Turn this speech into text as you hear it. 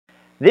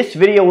This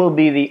video will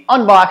be the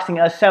unboxing,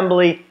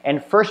 assembly,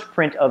 and first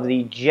print of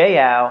the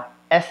Jayo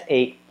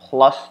S8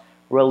 Plus,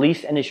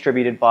 released and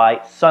distributed by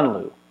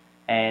Sunlu.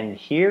 And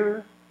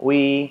here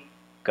we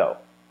go.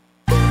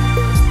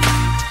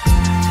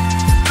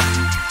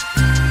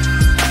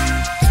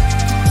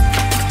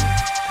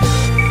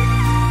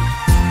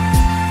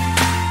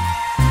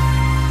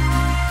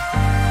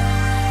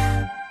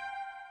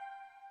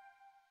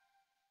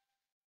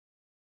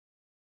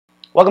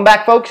 Welcome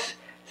back, folks.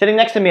 Sitting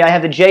next to me, I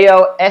have the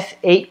Jayo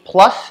S8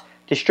 Plus,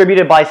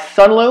 distributed by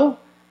Sunlu.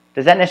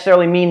 Does that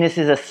necessarily mean this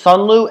is a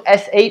Sunlu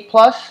S8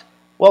 Plus?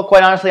 Well,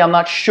 quite honestly, I'm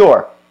not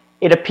sure.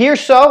 It appears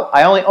so.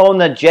 I only own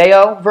the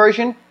Jayo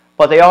version,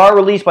 but they are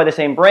released by the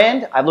same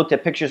brand. I've looked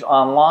at pictures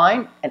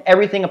online, and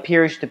everything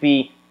appears to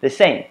be the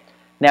same.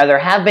 Now, there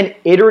have been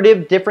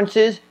iterative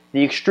differences,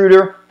 the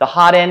extruder, the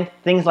hot end,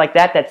 things like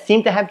that, that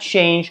seem to have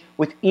changed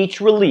with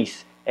each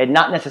release, and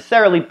not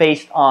necessarily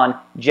based on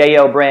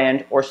Jayo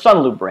brand or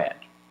Sunlu brand.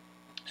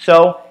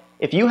 So,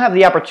 if you have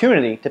the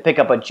opportunity to pick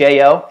up a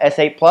Jayo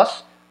S8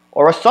 Plus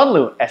or a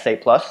Sunlu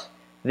S8 Plus,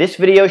 this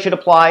video should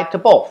apply to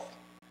both.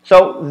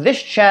 So,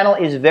 this channel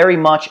is very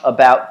much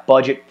about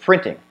budget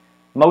printing.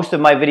 Most of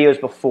my videos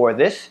before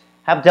this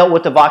have dealt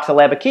with the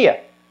Voxelab,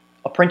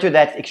 a printer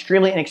that's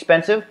extremely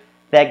inexpensive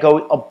that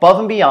goes above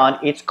and beyond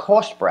its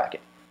cost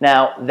bracket.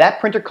 Now, that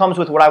printer comes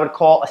with what I would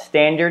call a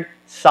standard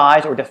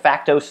size or de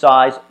facto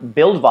size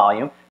build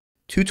volume.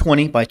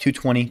 220 by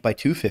 220 by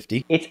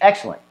 250. It's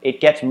excellent. It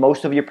gets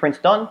most of your prints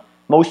done.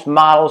 Most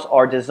models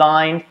are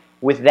designed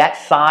with that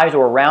size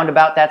or around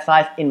about that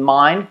size in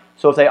mind.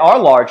 So if they are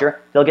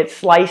larger, they'll get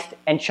sliced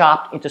and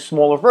chopped into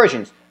smaller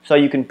versions. So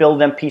you can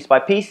build them piece by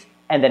piece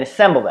and then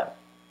assemble them.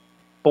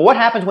 But what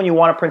happens when you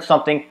want to print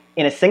something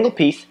in a single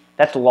piece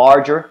that's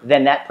larger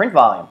than that print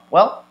volume?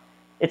 Well,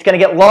 it's going to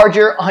get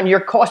larger on your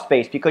cost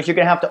base because you're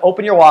going to have to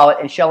open your wallet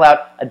and shell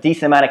out a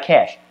decent amount of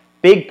cash.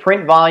 Big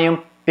print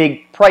volume,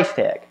 big price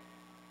tag.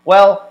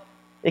 Well,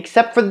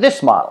 except for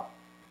this model.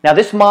 Now,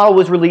 this model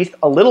was released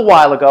a little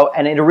while ago,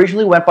 and it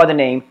originally went by the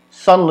name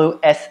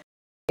Sunlu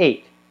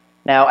S8.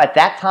 Now, at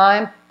that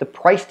time, the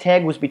price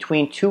tag was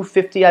between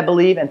 $250, I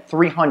believe, and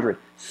 $300,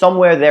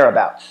 somewhere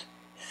thereabouts.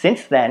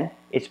 Since then,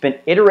 it's been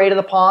iterated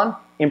upon,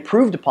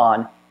 improved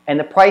upon, and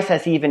the price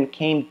has even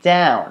came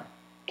down.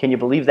 Can you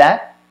believe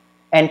that?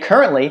 And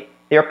currently,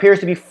 there appears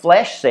to be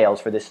flash sales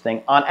for this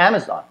thing on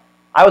Amazon.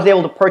 I was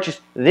able to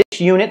purchase this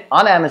unit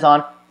on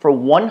Amazon for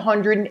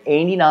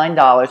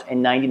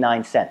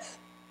 $189.99.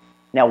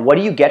 Now, what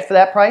do you get for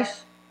that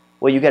price?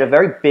 Well, you get a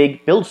very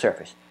big build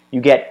surface. You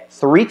get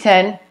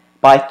 310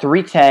 by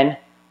 310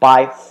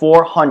 by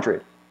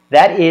 400.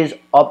 That is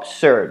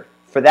absurd.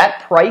 For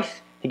that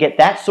price, to get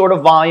that sort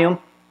of volume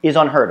is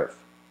unheard of.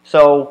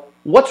 So,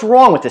 what's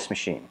wrong with this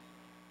machine?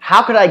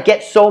 How could I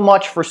get so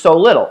much for so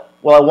little?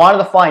 Well, I wanted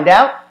to find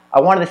out. I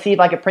wanted to see if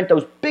I could print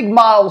those big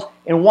models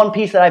in one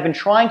piece that I've been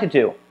trying to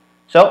do.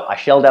 So I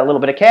shelled out a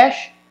little bit of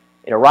cash.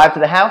 It arrived to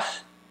the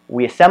house.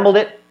 We assembled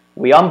it.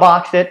 We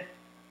unboxed it.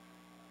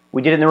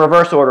 We did it in the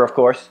reverse order, of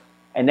course.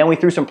 And then we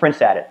threw some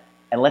prints at it.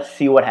 And let's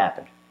see what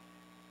happened.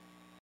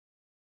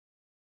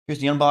 Here's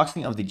the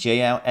unboxing of the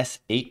Jayo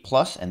S8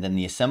 Plus and then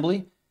the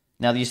assembly.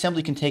 Now, the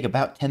assembly can take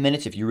about 10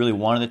 minutes if you really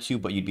wanted it to,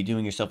 but you'd be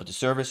doing yourself a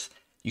disservice.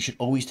 You should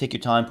always take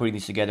your time putting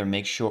these together.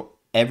 Make sure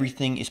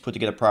everything is put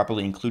together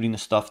properly, including the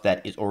stuff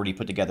that is already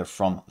put together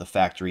from the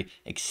factory.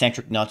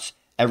 Eccentric nuts,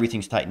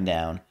 everything's tightened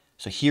down.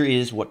 So here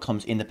is what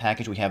comes in the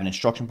package. We have an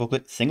instruction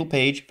booklet, single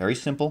page, very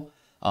simple,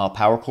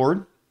 power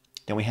cord.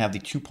 Then we have the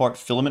two-part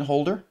filament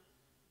holder.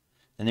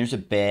 Then there's a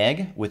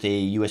bag with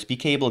a USB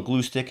cable, a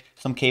glue stick,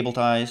 some cable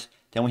ties.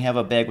 Then we have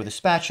a bag with a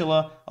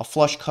spatula, a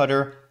flush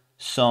cutter,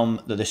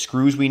 the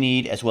screws we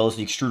need, as well as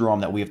the extruder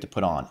arm that we have to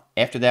put on.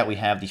 After that, we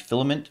have the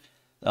filament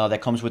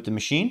that comes with the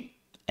machine.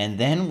 And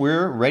then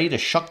we're ready to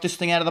shuck this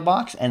thing out of the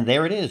box, and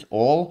there it is,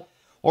 all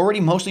already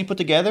mostly put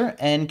together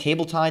and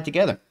cable tied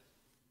together.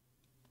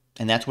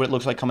 And that's what it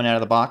looks like coming out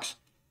of the box.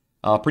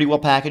 Pretty well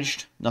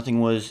packaged. Nothing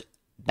was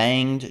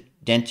banged,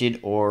 dented,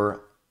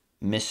 or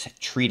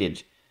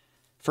mistreated.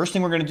 First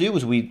thing we're going to do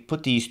is we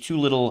put these two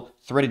little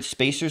threaded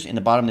spacers in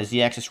the bottom of the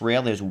Z-axis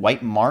rail. There's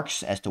white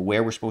marks as to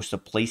where we're supposed to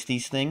place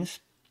these things.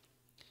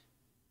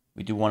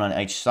 We do one on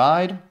each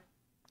side,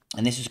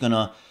 and this is going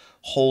to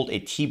hold a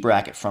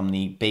T-bracket from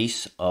the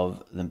base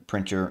of the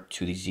printer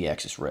to the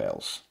Z-axis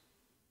rails.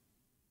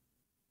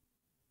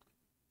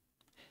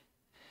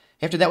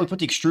 After that, we put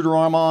the extruder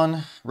arm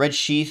on, red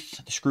sheath,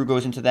 the screw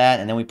goes into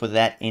that, and then we put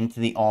that into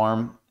the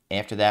arm.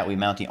 After that, we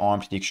mount the arm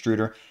to the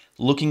extruder.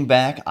 Looking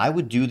back, I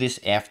would do this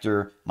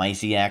after my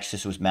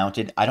Z-axis was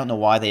mounted. I don't know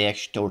why they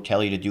actually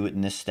tell you to do it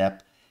in this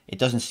step. It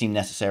doesn't seem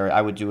necessary.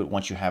 I would do it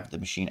once you have the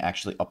machine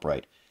actually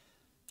upright.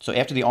 So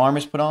after the arm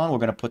is put on, we're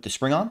going to put the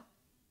spring on.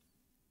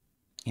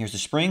 Here's the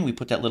spring. We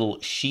put that little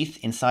sheath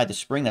inside the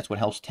spring. That's what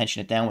helps tension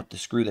it down with the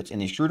screw that's in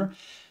the extruder.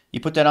 You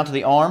put that onto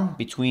the arm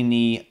between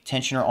the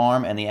tensioner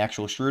arm and the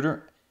actual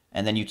extruder,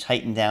 and then you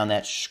tighten down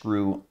that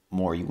screw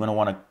more. You're going to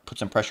want to put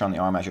some pressure on the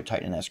arm as you're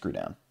tightening that screw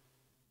down.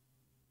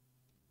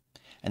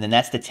 And then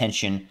that's the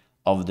tension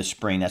of the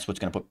spring. That's what's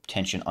going to put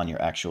tension on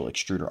your actual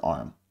extruder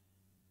arm.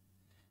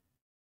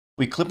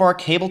 We clip our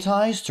cable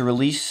ties to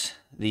release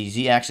the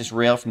Z-axis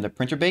rail from the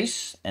printer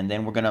base, and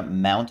then we're going to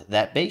mount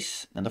that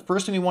base. Now the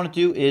first thing we want to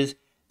do is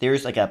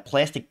there's like a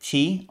plastic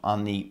T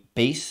on the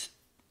base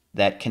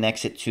that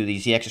connects it to the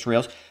Z-axis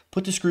rails.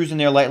 Put the screws in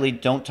there lightly.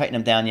 Don't tighten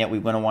them down yet.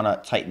 We're going to want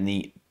to tighten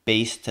the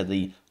base to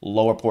the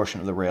lower portion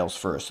of the rails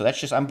first. So that's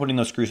just, I'm putting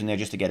those screws in there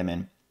just to get them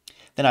in.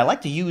 Then I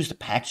like to use the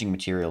packaging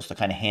materials to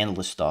kind of handle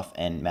this stuff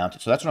and mount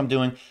it. So that's what I'm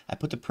doing. I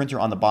put the printer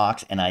on the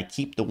box and I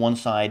keep the one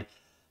side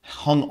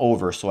hung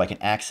over so I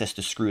can access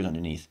the screws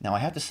underneath. Now I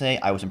have to say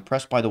I was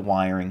impressed by the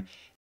wiring.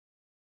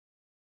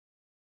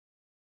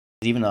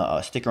 There's even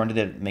a sticker under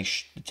there that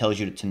tells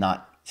you to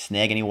not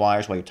snag any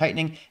wires while you're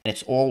tightening, and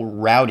it's all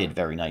routed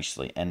very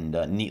nicely and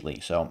neatly.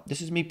 So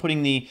this is me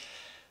putting the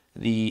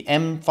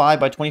M5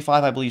 by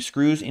 25, I believe,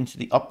 screws into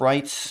the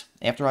uprights.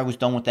 After I was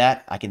done with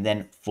that, I can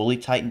then fully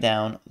tighten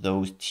down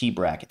those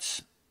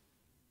T-brackets.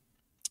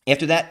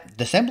 After that,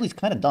 the assembly is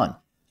kind of done.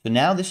 So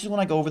now this is when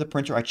I go over the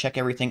printer, I check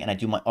everything, and I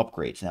do my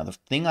upgrades. Now the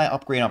thing I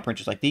upgrade on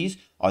printers like these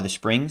are the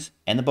springs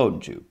and the Bowden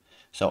tube.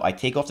 So I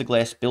take off the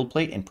glass build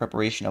plate in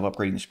preparation of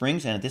upgrading the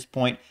springs, and at this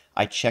point,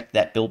 I check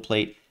that build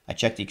plate, I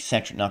check the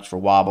eccentric nuts for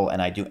wobble,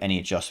 and I do any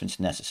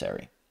adjustments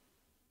necessary.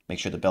 Make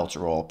sure the belts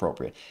are all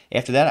appropriate.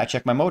 After that, I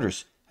check my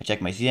motors. I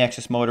check my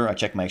Z-axis motor, I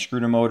check my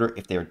extruder motor.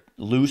 If they're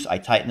loose, I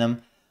tighten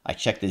them. I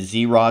check the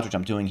Z-rods, which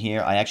I'm doing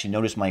here. I actually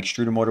noticed my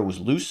extruder motor was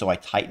loose, so I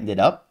tightened it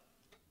up.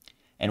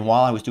 And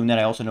while I was doing that,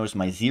 I also noticed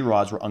my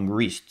Z-rods were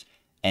ungreased.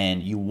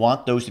 And you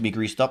want those to be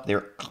greased up.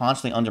 They're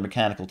constantly under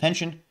mechanical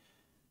tension.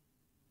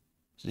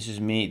 So this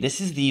is me.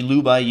 This is the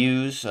lube I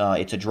use.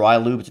 It's a dry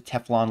lube. It's a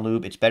Teflon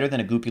lube. It's better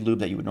than a goopy lube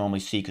that you would normally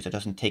see because it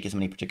doesn't take as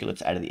many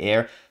particulates out of the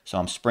air. So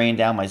I'm spraying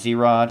down my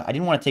Z-rod. I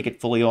didn't want to take it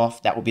fully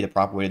off. That would be the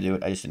proper way to do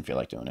it. I just didn't feel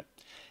like doing it.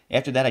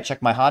 After that, I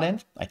check my hot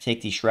end. I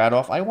take the shroud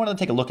off. I wanted to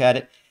take a look at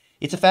it.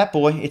 It's a fat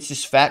boy. It's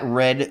this fat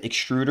red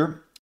extruder.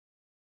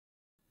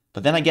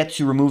 But then I get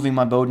to removing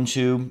my Bowden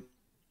tube.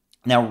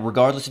 Now,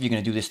 regardless if you're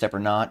going to do this step or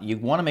not, you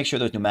want to make sure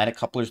those pneumatic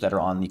couplers that are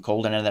on the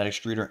cold end of that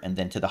extruder and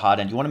then to the hot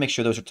end, you want to make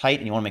sure those are tight,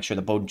 and you want to make sure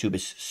the Bowden tube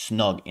is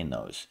snug in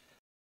those.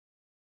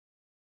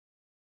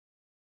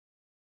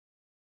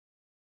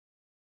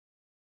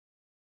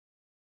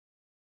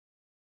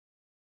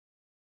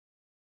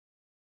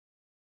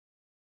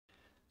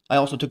 I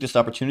also took this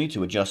opportunity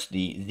to adjust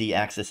the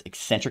Z-axis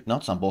eccentric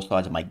nuts on both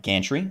sides of my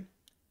gantry.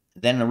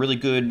 Then a really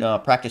good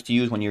practice to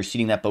use when you're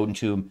seating that Bowden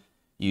tube,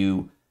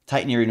 you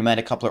tighten your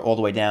pneumatic coupler all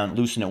the way down,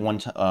 loosen it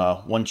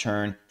one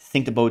turn,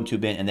 sink the Bowden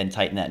tube in, and then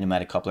tighten that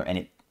pneumatic coupler, and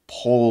it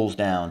pulls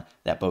down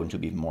that Bowden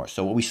tube even more.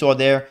 So what we saw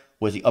there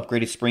was the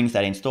upgraded springs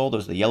that I installed.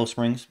 Those are the yellow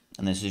springs,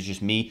 and this is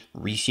just me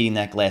reseating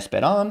that glass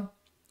bed on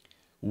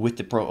with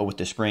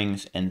the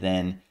springs, and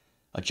then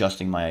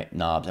adjusting my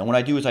knobs. And what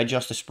I do is I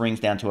adjust the springs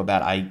down to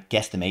about, I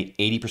guesstimate,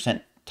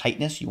 80%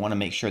 tightness. You want to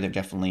make sure they're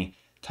definitely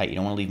tight. You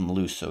don't want to leave them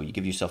loose, so you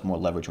give yourself more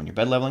leverage when you're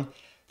bed leveling.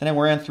 Then I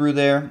ran through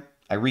there.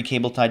 I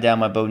re-cable tied down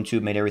my Bowden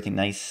tube, made everything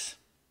nice.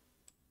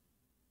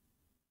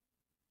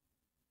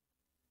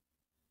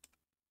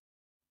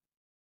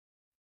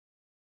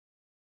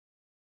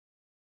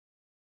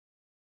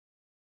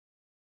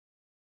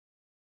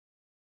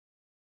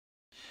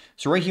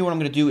 So right here, what I'm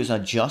going to do is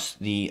adjust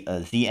the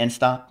Z end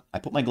stop. I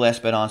put my glass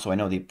bed on so I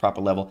know the proper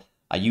level.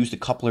 I use the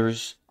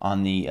couplers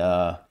on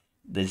the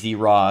Z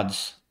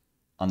rods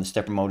on the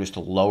stepper motors to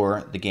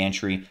lower the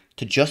gantry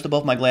to just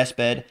above my glass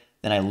bed.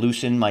 Then I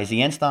loosen my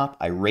Z end stop.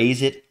 I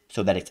raise it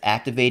so that it's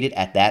activated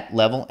at that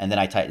level, and then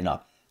I tighten it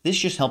up. This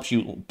just helps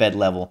you bed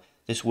level.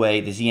 This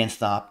way, the Z end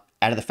stop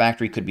out of the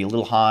factory could be a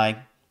little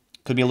high,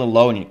 could be a little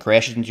low, and it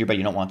crashes into your bed.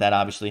 You don't want that,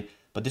 obviously.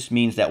 But this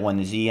means that when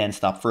the Z end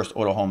stop first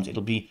auto homes,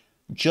 it'll be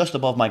just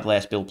above my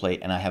glass build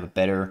plate, and I have a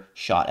better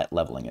shot at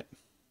leveling it.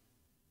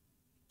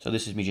 So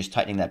this is me just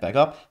tightening that back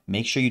up.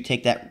 Make sure you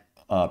take that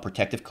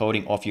protective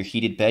coating off your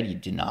heated bed. You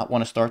do not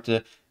want to start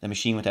the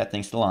machine with that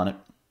thing still on it.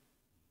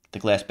 The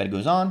glass bed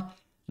goes on.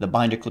 The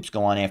binder clips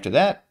go on after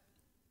that.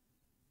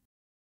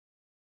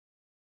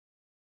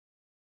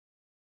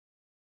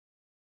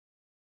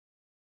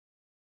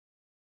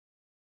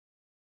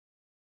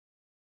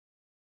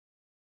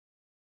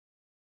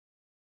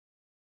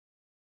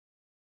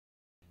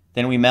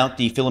 Then we mount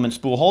the filament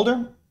spool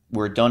holder.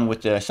 We're done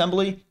with the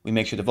assembly. We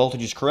make sure the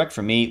voltage is correct.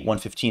 For me,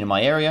 115 in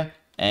my area.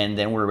 And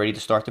then we're ready to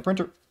start the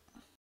printer.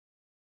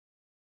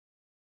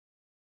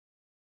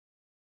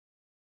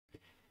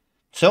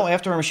 So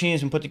after our machine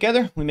has been put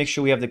together, we make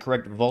sure we have the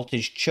correct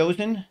voltage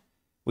chosen.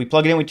 We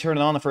plug it in, we turn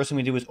it on. The first thing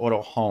we do is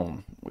auto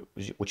home,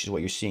 which is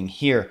what you're seeing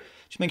here.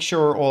 Just make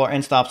sure all our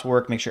end stops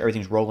work, make sure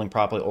everything's rolling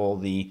properly, all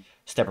the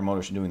stepper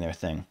motors are doing their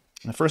thing.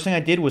 And the first thing I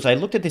did was I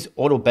looked at this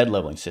auto bed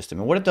leveling system.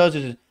 And what it does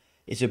is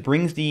it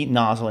brings the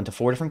nozzle into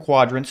 4 different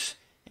quadrants.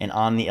 And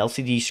on the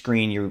LCD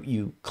screen,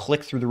 you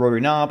click through the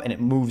rotary knob and it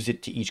moves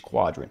it to each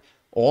quadrant.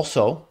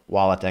 Also,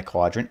 while at that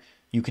quadrant,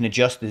 you can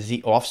adjust the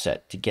Z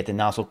offset to get the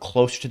nozzle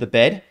closer to the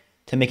bed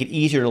to make it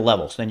easier to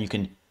level. So then you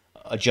can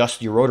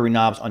adjust your rotary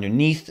knobs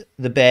underneath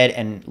the bed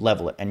and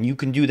level it. And you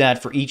can do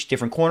that for each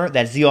different corner.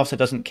 That Z offset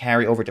doesn't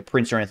carry over to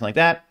prints or anything like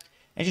that.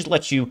 It just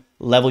lets you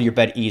level your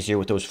bed easier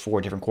with those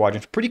 4 different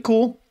quadrants. Pretty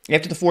cool.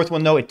 After the 4th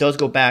one, though, it does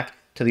go back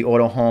to the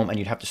auto home, and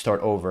you'd have to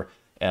start over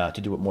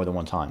to do it more than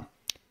one time.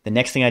 The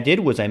next thing I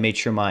did was I made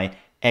sure my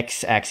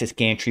X-axis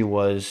gantry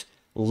was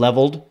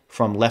leveled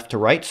from left to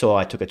right. So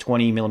I took a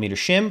 20mm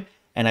shim,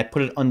 and I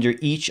put it under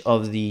each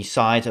of the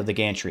sides of the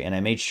gantry, and I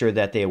made sure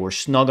that they were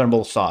snug on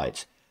both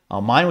sides.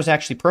 Mine was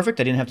actually perfect.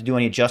 I didn't have to do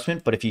any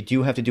adjustment, but if you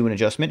do have to do an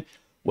adjustment,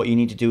 what you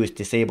need to do is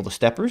disable the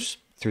steppers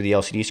through the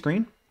LCD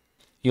screen.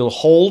 You'll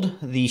hold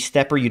the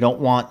stepper you don't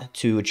want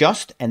to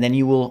adjust, and then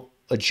you will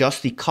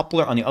adjust the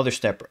coupler on the other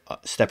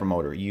stepper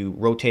motor. You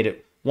rotate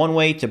it one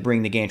way to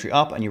bring the gantry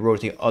up, and you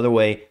rotate the other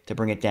way to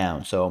bring it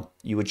down. So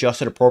you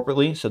adjust it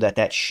appropriately so that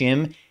that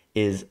shim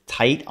is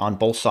tight on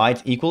both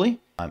sides equally.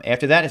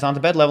 After that, it's on to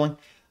bed leveling.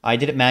 I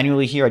did it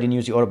manually here. I didn't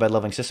use the auto bed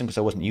leveling system because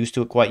I wasn't used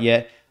to it quite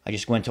yet. I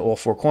just went to all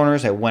 4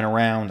 corners. I went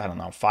around, I don't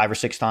know, 5 or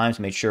 6 times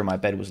to make sure my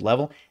bed was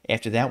level.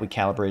 After that, we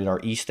calibrated our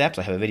E-steps.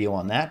 I have a video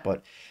on that,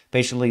 but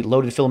basically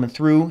loaded the filament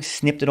through,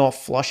 snipped it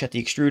off flush at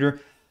the extruder,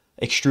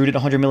 extruded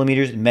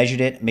 100mm,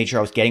 measured it, made sure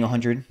I was getting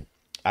 100.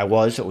 I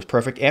was, so it was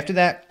perfect. After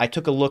that, I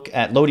took a look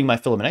at loading my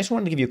filament. I just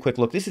wanted to give you a quick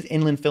look. This is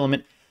inland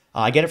filament.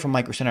 I get it from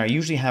Micro Center. I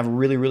usually have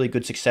really, really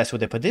good success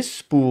with it, but this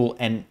spool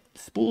and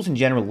spools in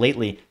general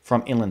lately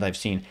from inland I've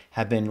seen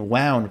have been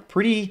wound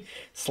pretty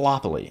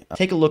sloppily.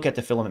 Take a look at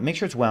the filament. Make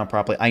sure it's wound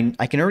properly.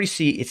 I can already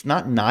see it's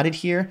not knotted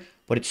here,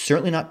 but it's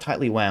certainly not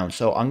tightly wound.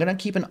 So I'm going to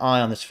keep an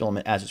eye on this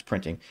filament as it's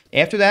printing.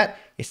 After that,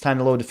 it's time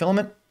to load the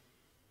filament,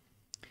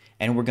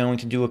 and we're going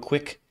to do a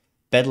quick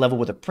bed level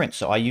with a print.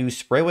 So I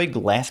use Sprayway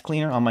glass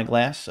cleaner on my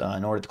glass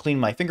in order to clean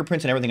my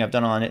fingerprints and everything I've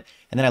done on it.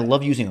 And then I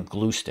love using a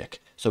glue stick.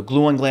 So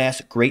glue on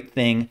glass, great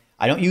thing.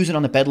 I don't use it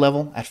on the bed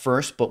level at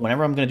first, but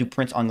whenever I'm going to do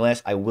prints on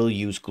glass, I will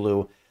use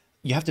glue.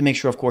 You have to make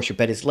sure, of course, your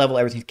bed is level,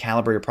 everything's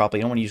calibrated properly.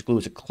 You don't want to use glue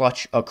as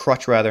a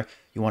crutch rather.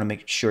 You want to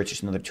make sure it's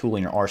just another tool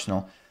in your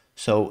arsenal.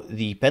 So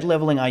the bed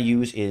leveling I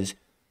use is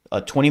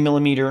a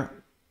 20mm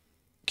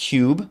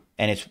cube,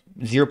 and it's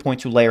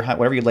 0.2 layer height.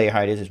 Whatever your layer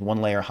height is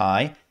 1 layer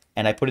high.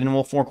 And I put it in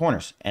all 4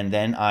 corners, and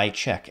then I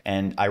check,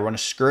 and I run a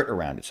skirt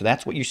around it. So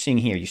that's what you're seeing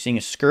here. You're seeing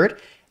a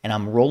skirt, and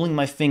I'm rolling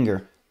my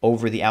finger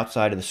over the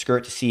outside of the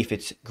skirt to see if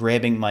it's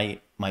grabbing my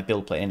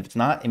build plate. And if it's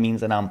not, it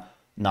means that I'm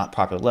not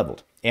properly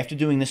leveled. After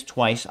doing this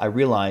twice, I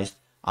realized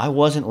I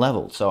wasn't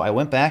leveled. So I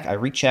went back, I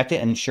rechecked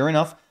it, and sure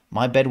enough,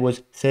 my bed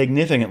was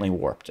significantly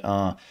warped.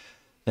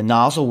 The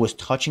nozzle was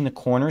touching the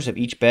corners of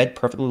each bed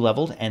perfectly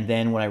leveled, and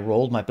then when I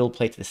rolled my build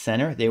plate to the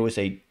center, there was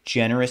a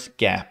generous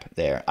gap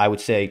there. I would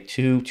say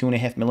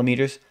 2.5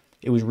 millimeters.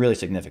 It was really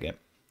significant.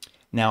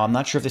 Now, I'm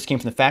not sure if this came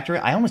from the factory.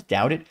 I almost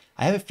doubt it.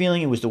 I have a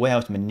feeling it was the way I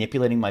was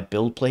manipulating my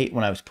build plate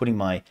when I was putting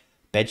my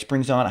bed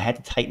springs on. I had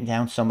to tighten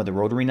down some of the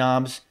rotary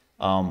knobs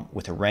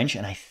with a wrench,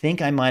 and I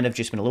think I might have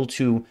just been a little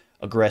too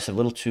aggressive, a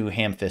little too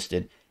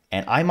ham-fisted,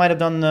 and I might have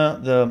done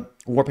the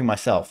warping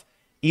myself.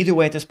 Either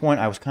way, at this point,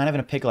 I was kind of in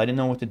a pickle. I didn't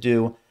know what to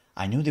do.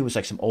 I knew there was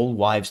like some old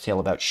wives'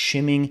 tale about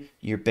shimming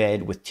your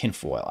bed with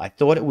tinfoil. I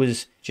thought it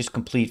was just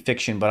complete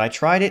fiction, but I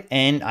tried it,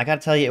 and I got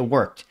to tell you, it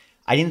worked.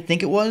 I didn't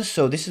think it was,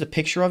 so this is a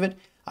picture of it.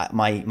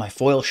 My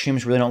foil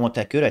shims really don't look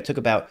that good. I took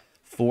about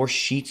 4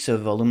 sheets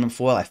of aluminum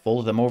foil. I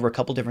folded them over a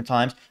couple different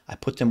times. I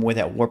put them where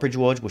that warpage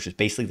was, which was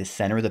basically the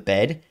center of the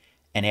bed.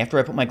 And after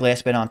I put my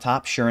glass bed on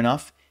top, sure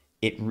enough,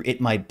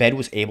 my bed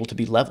was able to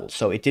be leveled.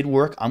 So it did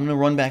work. I'm going to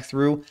run back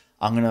through.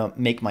 I'm going to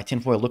make my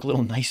tinfoil look a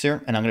little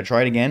nicer, and I'm going to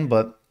try it again.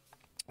 But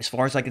as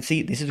far as I can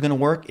see, this is going to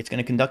work. It's going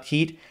to conduct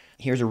heat.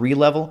 Here's a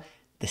re-level.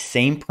 The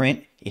same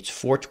print. It's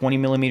 4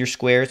 20mm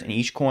squares in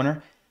each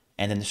corner,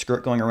 and then the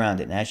skirt going around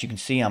it. And as you can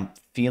see, I'm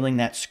feeling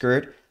that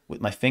skirt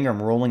with my finger.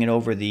 I'm rolling it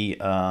over the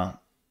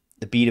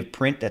bead of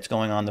print that's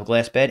going on the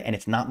glass bed, and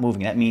it's not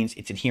moving. That means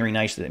it's adhering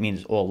nicely. That means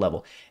it's all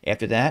level.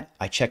 After that,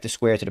 I check the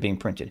squares that are being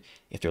printed.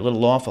 If they're a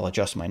little off, I'll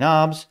adjust my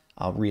knobs.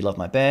 I'll re-level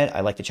my bed.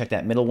 I like to check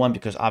that middle one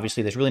because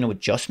obviously there's really no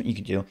adjustment you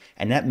can do.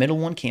 And that middle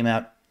one came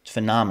out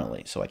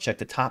phenomenally. So I checked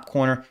the top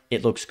corner.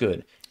 It looks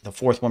good. The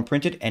 4th one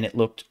printed, and it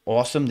looked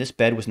awesome. This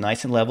bed was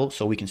nice and level,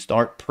 so we can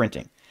start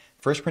printing.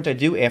 First print I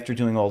do after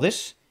doing all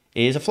this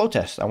is a flow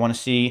test. I want to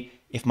see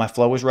if my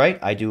flow is right.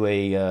 I do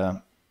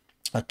a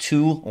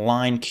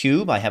 2-line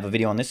cube. I have a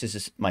video on this. This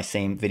is my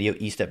same video,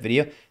 E-step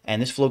video.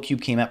 And this flow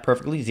cube came out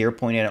perfectly,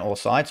 0.8 on all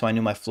sides, so I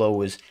knew my flow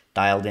was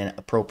dialed in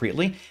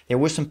appropriately. There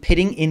was some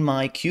pitting in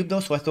my cube,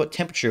 though, so I thought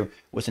temperature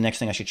was the next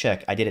thing I should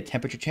check. I did a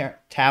temperature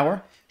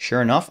tower.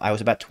 Sure enough, I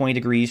was about 20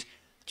 degrees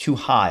too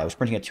high. I was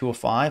printing at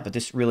 205, but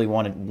this really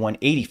wanted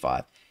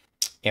 185.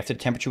 After the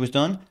temperature was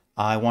done,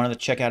 I wanted to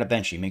check out a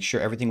benchy, make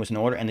sure everything was in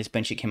order, and this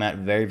benchy came out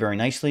very, very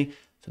nicely.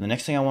 So the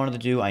next thing I wanted to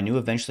do, I knew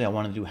eventually I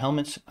wanted to do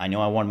helmets. I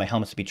know I wanted my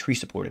helmets to be tree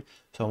supported.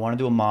 So I wanted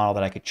to do a model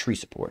that I could tree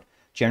support.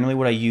 Generally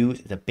what I use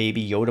is a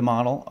Baby Yoda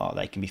model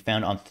that can be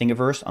found on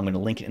Thingiverse. I'm going to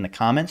link it in the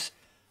comments.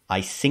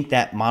 I sink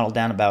that model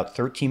down about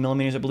 13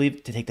 millimeters, I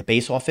believe, to take the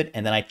base off it,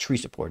 and then I tree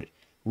support it.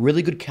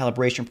 Really good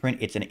calibration print.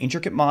 It's an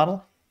intricate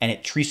model, and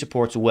it tree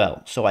supports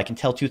well. So I can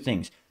tell two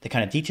things: the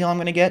kind of detail I'm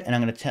going to get, and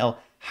I'm going to tell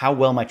how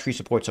well my tree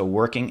supports are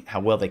working, how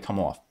well they come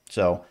off.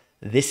 So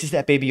this is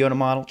that Baby Yoda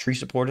model, tree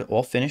supported,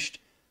 all finished.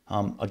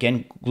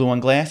 Again, glue on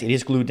glass. It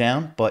is glued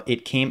down, but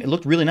it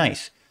looked really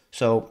nice.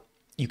 So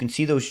you can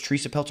see those tree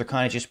supports are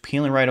kind of just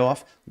peeling right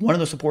off. One of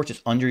those supports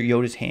is under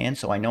Yoda's hand,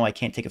 so I know I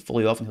can't take it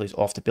fully off until he's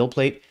off the build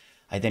plate.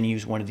 I then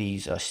use one of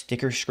these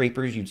sticker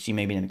scrapers you'd see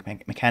maybe in the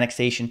mechanic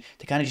station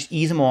to kind of just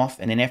ease him off,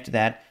 and then after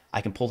that,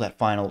 I can pull that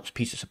final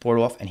piece of support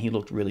off, and he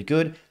looked really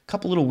good. A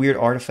couple little weird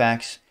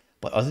artifacts,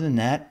 but other than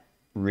that,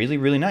 really,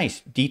 really nice.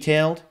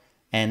 Detailed,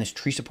 and this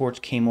tree supports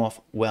came off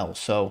well.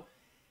 So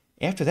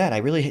after that, I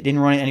really didn't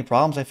run into any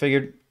problems. I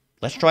figured,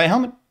 let's try a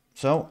helmet.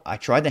 So I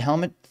tried the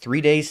helmet,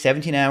 3 days,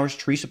 17 hours,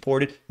 tree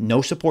supported,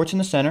 no supports in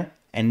the center,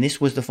 and this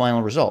was the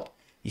final result.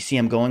 You see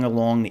I'm going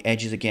along the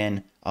edges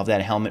again of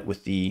that helmet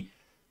with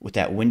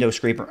that window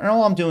scraper, and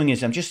all I'm doing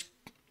is I'm just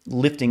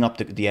lifting up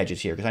the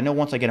edges here, because I know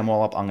once I get them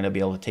all up, I'm going to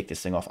be able to take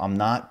this thing off. I'm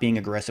not being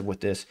aggressive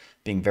with this,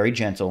 being very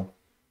gentle.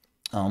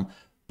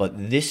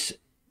 But this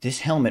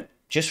helmet,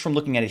 just from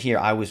looking at it here,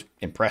 I was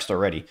impressed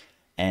already.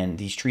 And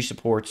these tree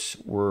supports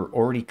were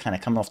already kind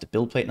of coming off the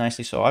build plate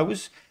nicely, so I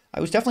was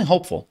definitely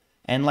hopeful.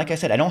 And like I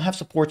said, I don't have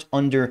supports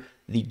under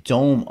the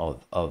dome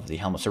of the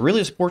helmet. So really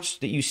the supports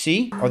that you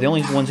see are the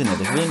only ones in there.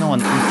 There's really no on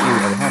the interior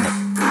of the helmet.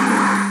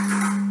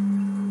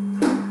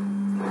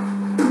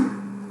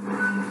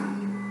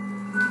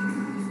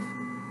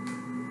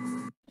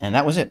 And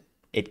that was it.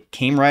 It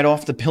came right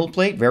off the build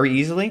plate very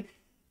easily.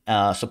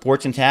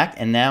 Supports intact.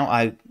 And now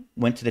I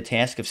went to the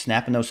task of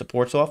snapping those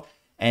supports off.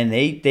 And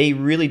they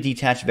really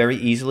detached very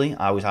easily.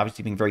 I was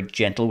obviously being very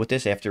gentle with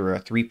this after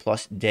a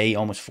 3+ day,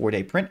 almost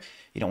 4-day print.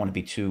 You don't want to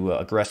be too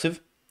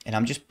aggressive. And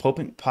I'm just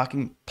popping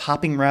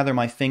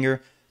my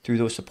finger through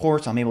those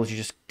supports. I'm able to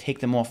just take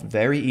them off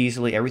very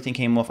easily. Everything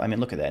came off. I mean,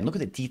 look at that. And look at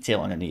the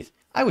detail underneath.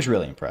 I was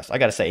really impressed. I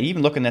got to say,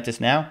 even looking at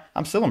this now,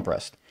 I'm still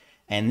impressed.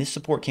 And this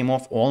support came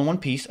off all in one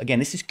piece. Again,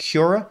 this is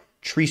Cura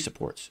tree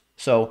supports.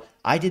 So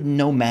I did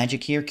no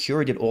magic here.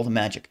 Cura did all the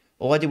magic.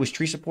 All I did was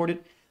tree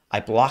supported. I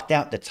blocked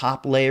out the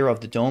top layer of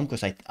the dome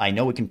because I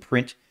know it can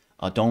print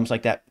domes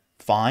like that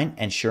fine,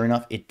 and sure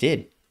enough, it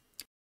did.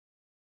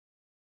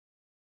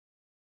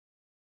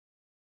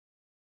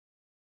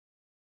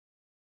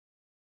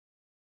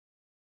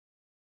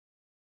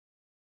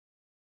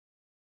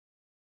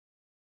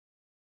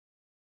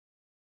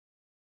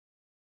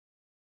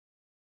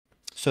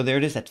 So there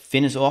it is, that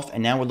fin is off,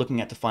 and now we're looking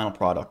at the final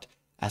product.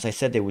 As I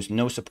said, there was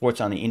no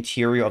supports on the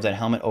interior of that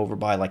helmet over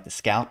by like the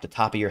scalp, the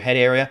top of your head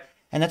area.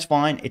 And that's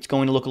fine. It's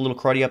going to look a little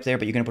cruddy up there,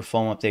 but you're going to put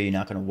foam up there. You're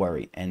not going to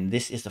worry. And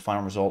this is the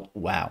final result.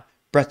 Wow.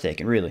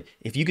 Breathtaking, really.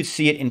 If you could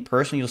see it in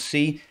person, you'll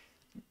see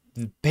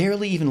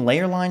barely even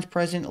layer lines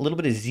present, a little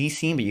bit of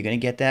Z-seam, but you're going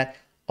to get that.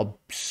 A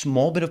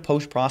small bit of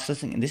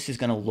post-processing, and this is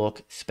going to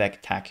look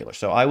spectacular.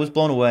 So I was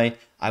blown away.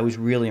 I was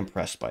really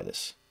impressed by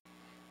this.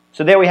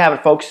 So there we have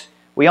it, folks.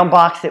 We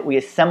unboxed it. We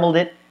assembled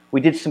it. We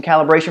did some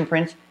calibration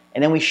prints.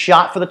 And then we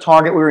shot for the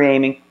target we were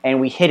aiming,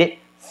 and we hit it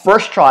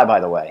first try,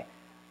 by the way.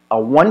 A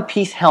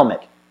one-piece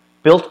helmet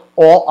built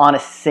all on a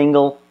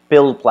single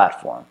build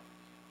platform.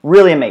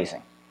 Really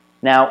amazing.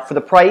 Now, for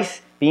the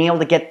price, being able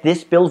to get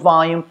this build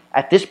volume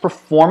at this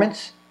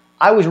performance,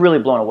 I was really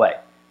blown away.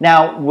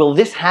 Now, will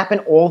this happen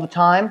all the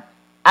time?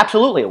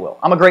 Absolutely it will.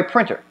 I'm a great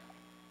printer.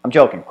 I'm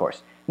joking, of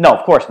course. No,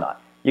 of course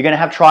not. You're going to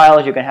have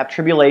trials, you're going to have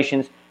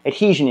tribulations,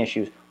 adhesion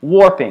issues,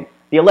 warping,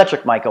 the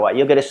electric might go out,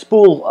 you'll get a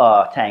spool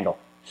tangle.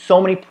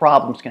 So many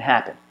problems can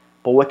happen.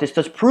 But what this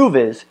does prove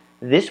is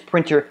this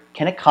printer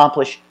can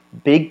accomplish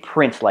big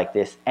prints like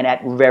this and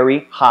at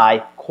very high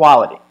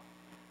quality.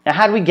 Now,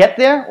 how did we get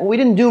there? Well, we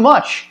didn't do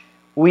much.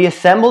 We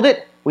assembled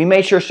it. We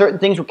made sure certain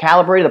things were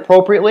calibrated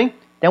appropriately.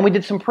 Then we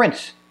did some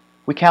prints.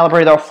 We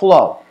calibrated our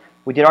flow.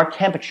 We did our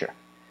temperature.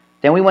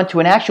 Then we went to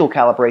an actual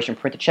calibration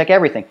print to check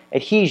everything.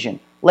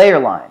 Adhesion, layer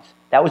lines.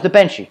 That was the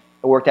Benchy.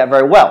 It worked out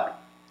very well.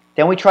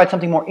 Then we tried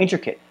something more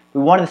intricate.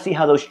 We wanted to see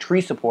how those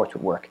tree supports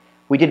would work.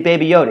 We did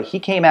Baby Yoda. He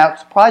came out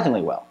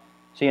surprisingly well.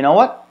 So you know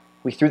what?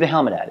 We threw the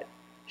helmet at it.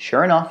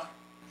 Sure enough,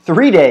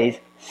 3 days,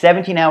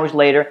 17 hours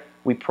later,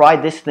 we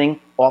pried this thing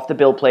off the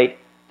build plate.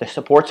 The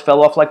supports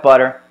fell off like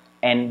butter,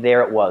 and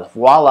there it was.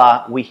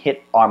 Voila, we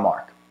hit our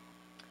mark.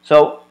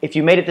 So if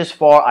you made it this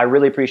far, I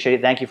really appreciate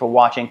it. Thank you for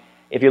watching.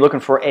 If you're looking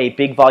for a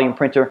big volume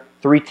printer,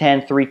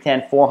 310,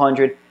 310,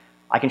 400,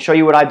 I can show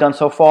you what I've done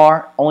so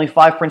far. Only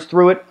 5 prints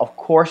through it. Of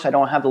course, I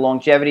don't have the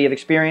longevity of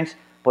experience,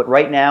 but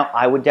right now,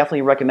 I would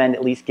definitely recommend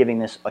at least giving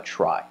this a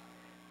try.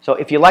 So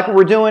if you like what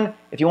we're doing,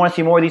 if you want to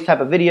see more of these type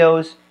of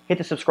videos, hit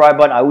the subscribe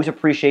button. I always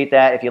appreciate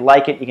that. If you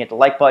like it, you can hit the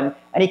like button.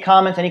 Any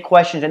comments, any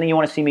questions, anything you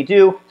want to see me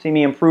do, see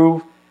me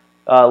improve,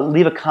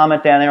 leave a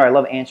comment down there. I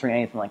love answering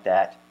anything like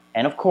that.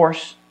 And of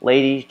course,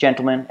 ladies,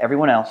 gentlemen,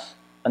 everyone else,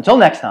 until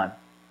next time,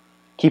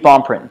 keep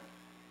on printing.